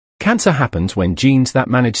Cancer happens when genes that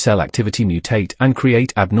manage cell activity mutate and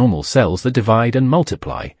create abnormal cells that divide and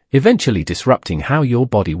multiply, eventually disrupting how your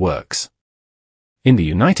body works. In the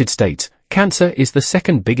United States, cancer is the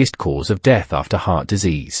second biggest cause of death after heart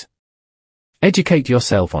disease. Educate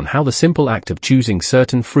yourself on how the simple act of choosing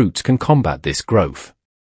certain fruits can combat this growth.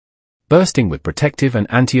 Bursting with protective and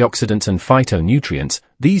antioxidants and phytonutrients,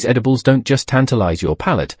 these edibles don't just tantalize your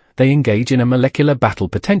palate, they engage in a molecular battle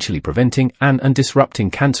potentially preventing and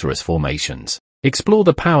disrupting cancerous formations. Explore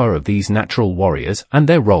the power of these natural warriors and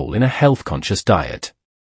their role in a health-conscious diet.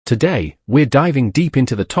 Today, we're diving deep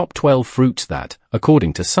into the top 12 fruits that,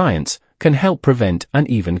 according to science, can help prevent and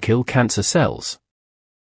even kill cancer cells.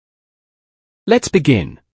 Let's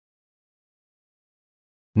begin.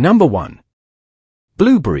 Number 1.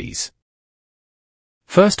 Blueberries.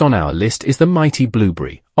 First on our list is the mighty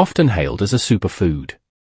blueberry, often hailed as a superfood.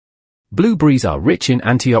 Blueberries are rich in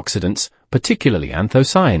antioxidants, particularly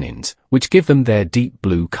anthocyanins, which give them their deep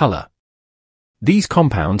blue color. These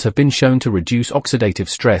compounds have been shown to reduce oxidative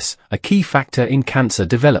stress, a key factor in cancer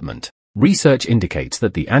development. Research indicates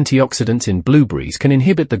that the antioxidants in blueberries can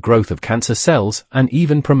inhibit the growth of cancer cells and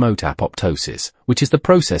even promote apoptosis, which is the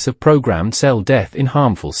process of programmed cell death in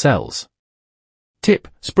harmful cells. Tip: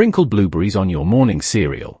 sprinkle blueberries on your morning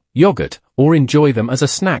cereal, yogurt, or enjoy them as a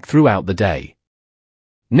snack throughout the day.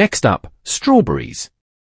 Next up, strawberries.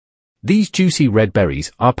 These juicy red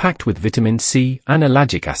berries are packed with vitamin C and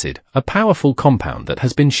ellagic acid, a powerful compound that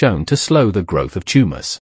has been shown to slow the growth of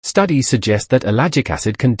tumors. Studies suggest that ellagic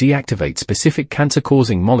acid can deactivate specific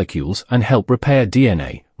cancer-causing molecules and help repair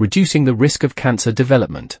DNA, reducing the risk of cancer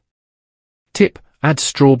development. Tip: add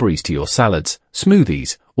strawberries to your salads,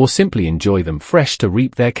 smoothies, or simply enjoy them fresh to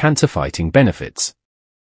reap their cancer-fighting benefits.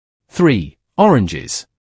 3. Oranges.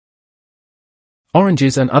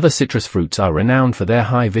 Oranges and other citrus fruits are renowned for their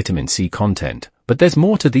high vitamin C content, but there's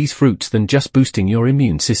more to these fruits than just boosting your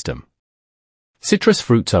immune system. Citrus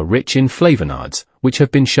fruits are rich in flavonoids, which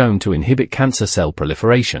have been shown to inhibit cancer cell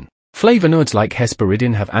proliferation. Flavonoids like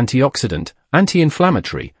hesperidin have antioxidant,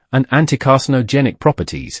 anti-inflammatory, and anticarcinogenic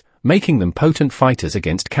properties, making them potent fighters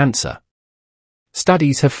against cancer.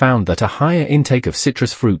 Studies have found that a higher intake of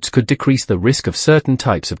citrus fruits could decrease the risk of certain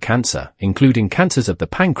types of cancer, including cancers of the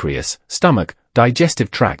pancreas, stomach,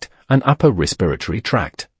 digestive tract, and upper respiratory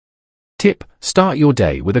tract. Tip: start your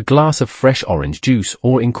day with a glass of fresh orange juice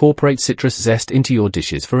or incorporate citrus zest into your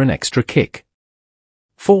dishes for an extra kick.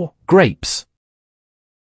 4. Grapes.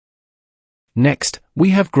 Next, we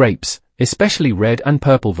have grapes, especially red and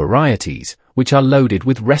purple varieties, which are loaded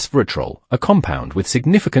with resveratrol, a compound with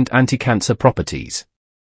significant anti-cancer properties.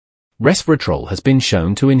 Resveratrol has been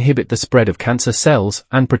shown to inhibit the spread of cancer cells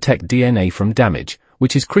and protect DNA from damage,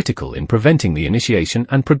 which is critical in preventing the initiation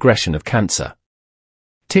and progression of cancer.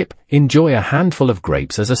 Tip: enjoy a handful of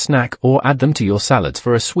grapes as a snack or add them to your salads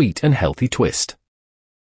for a sweet and healthy twist.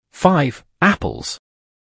 5. Apples.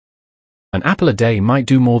 An apple a day might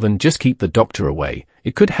do more than just keep the doctor away,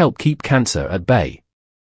 it could help keep cancer at bay.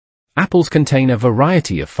 Apples contain a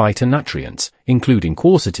variety of phytonutrients, including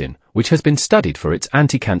quercetin, which has been studied for its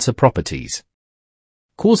anti-cancer properties.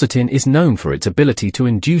 Quercetin is known for its ability to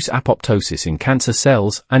induce apoptosis in cancer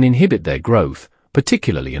cells and inhibit their growth,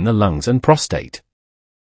 particularly in the lungs and prostate.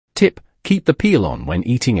 Tip: keep the peel on when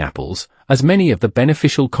eating apples, as many of the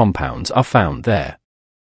beneficial compounds are found there.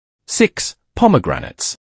 6.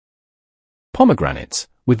 Pomegranates. Pomegranates,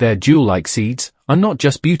 with their jewel-like seeds, are not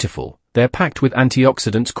just beautiful, they're packed with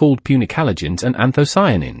antioxidants called punicalagins and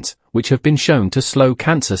anthocyanins, which have been shown to slow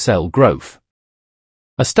cancer cell growth.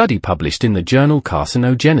 A study published in the journal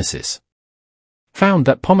Carcinogenesis found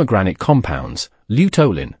that pomegranate compounds,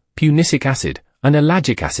 luteolin, punicic acid, and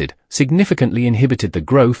ellagic acid, significantly inhibited the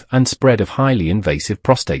growth and spread of highly invasive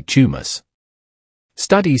prostate tumors.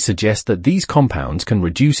 Studies suggest that these compounds can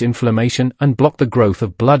reduce inflammation and block the growth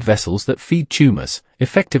of blood vessels that feed tumors,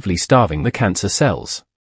 effectively starving the cancer cells.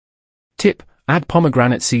 Tip: add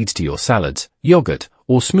pomegranate seeds to your salads, yogurt,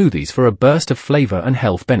 or smoothies for a burst of flavor and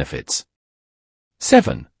health benefits.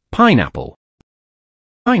 7. Pineapple.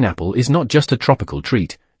 Pineapple is not just a tropical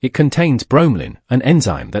treat, it contains bromelain, an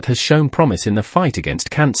enzyme that has shown promise in the fight against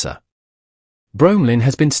cancer. Bromelain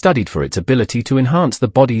has been studied for its ability to enhance the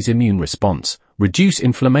body's immune response, reduce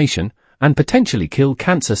inflammation, and potentially kill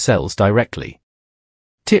cancer cells directly.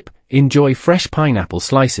 Tip: enjoy fresh pineapple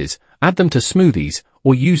slices, add them to smoothies,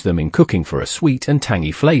 or use them in cooking for a sweet and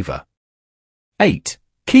tangy flavor. 8.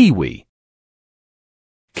 Kiwi.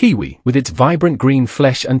 Kiwi, with its vibrant green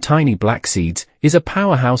flesh and tiny black seeds, is a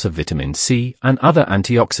powerhouse of vitamin C and other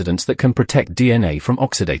antioxidants that can protect DNA from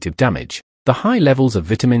oxidative damage. The high levels of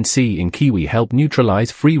vitamin C in kiwi help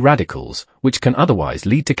neutralize free radicals, which can otherwise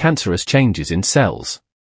lead to cancerous changes in cells.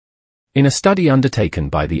 In a study undertaken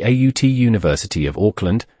by the AUT University of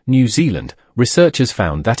Auckland, New Zealand, researchers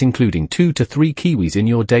found that including 2 to 3 kiwis in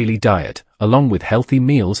your daily diet, along with healthy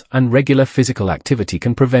meals and regular physical activity,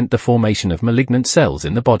 can prevent the formation of malignant cells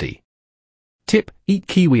in the body. Tip: eat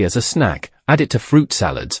kiwi as a snack, add it to fruit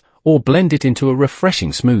salads, or blend it into a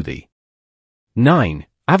refreshing smoothie. 9.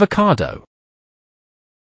 Avocado.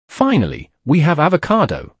 Finally, we have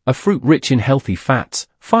avocado, a fruit rich in healthy fats,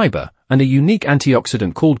 fiber, and a unique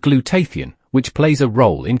antioxidant called glutathione, which plays a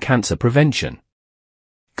role in cancer prevention.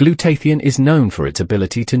 Glutathione is known for its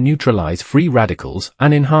ability to neutralize free radicals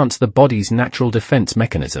and enhance the body's natural defense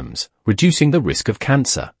mechanisms, reducing the risk of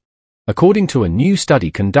cancer. According to a new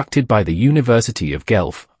study conducted by the University of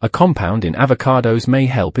Guelph, a compound in avocados may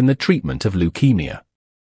help in the treatment of leukemia.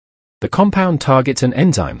 The compound targets an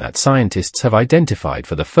enzyme that scientists have identified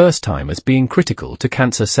for the first time as being critical to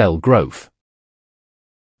cancer cell growth.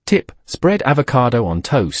 Tip: spread avocado on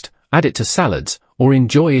toast, add it to salads, or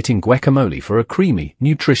enjoy it in guacamole for a creamy,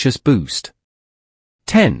 nutritious boost.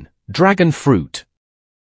 10. Dragon fruit.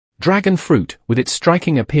 Dragon fruit, with its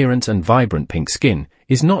striking appearance and vibrant pink skin,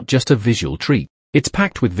 is not just a visual treat. It's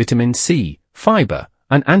packed with vitamin C, fiber,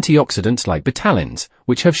 and antioxidants like betalains,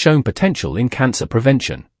 which have shown potential in cancer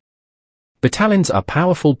prevention. Betalains are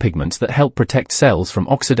powerful pigments that help protect cells from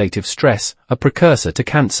oxidative stress, a precursor to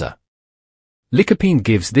cancer. Lycopene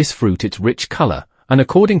gives this fruit its rich color, and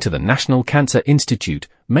according to the National Cancer Institute,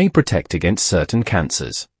 may protect against certain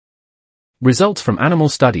cancers. Results from animal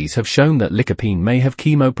studies have shown that lycopene may have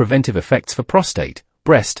chemopreventive effects for prostate,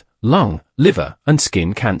 breast, lung, liver, and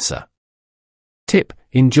skin cancer. Tip: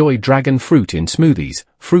 enjoy dragon fruit in smoothies,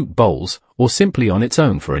 fruit bowls, or simply on its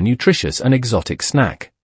own for a nutritious and exotic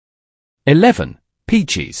snack. 11.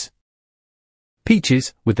 Peaches.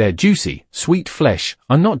 Peaches, with their juicy, sweet flesh,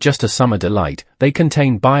 are not just a summer delight, they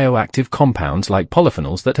contain bioactive compounds like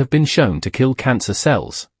polyphenols that have been shown to kill cancer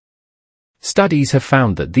cells. Studies have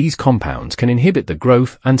found that these compounds can inhibit the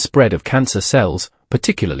growth and spread of cancer cells,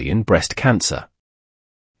 particularly in breast cancer.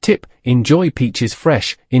 Tip: enjoy peaches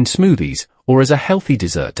fresh, in smoothies, or as a healthy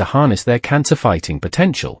dessert to harness their cancer-fighting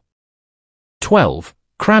potential. 12.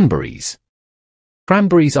 Cranberries.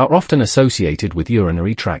 Cranberries are often associated with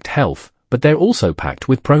urinary tract health, but they're also packed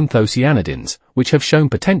with proanthocyanidins, which have shown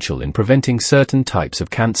potential in preventing certain types of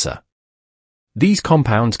cancer. These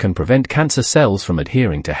compounds can prevent cancer cells from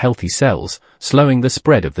adhering to healthy cells, slowing the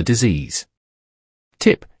spread of the disease.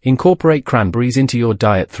 Tip: incorporate cranberries into your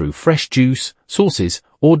diet through fresh juice, sauces,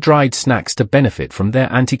 or dried snacks to benefit from their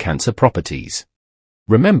anti-cancer properties.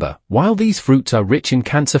 Remember, while these fruits are rich in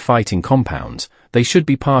cancer-fighting compounds, they should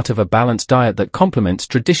be part of a balanced diet that complements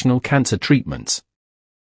traditional cancer treatments.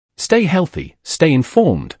 Stay healthy, stay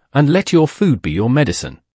informed, and let your food be your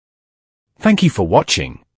medicine. Thank you for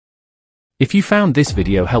watching. If you found this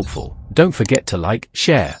video helpful, don't forget to like,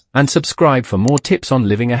 share, and subscribe for more tips on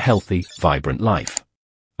living a healthy, vibrant life.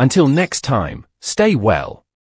 Until next time, stay well.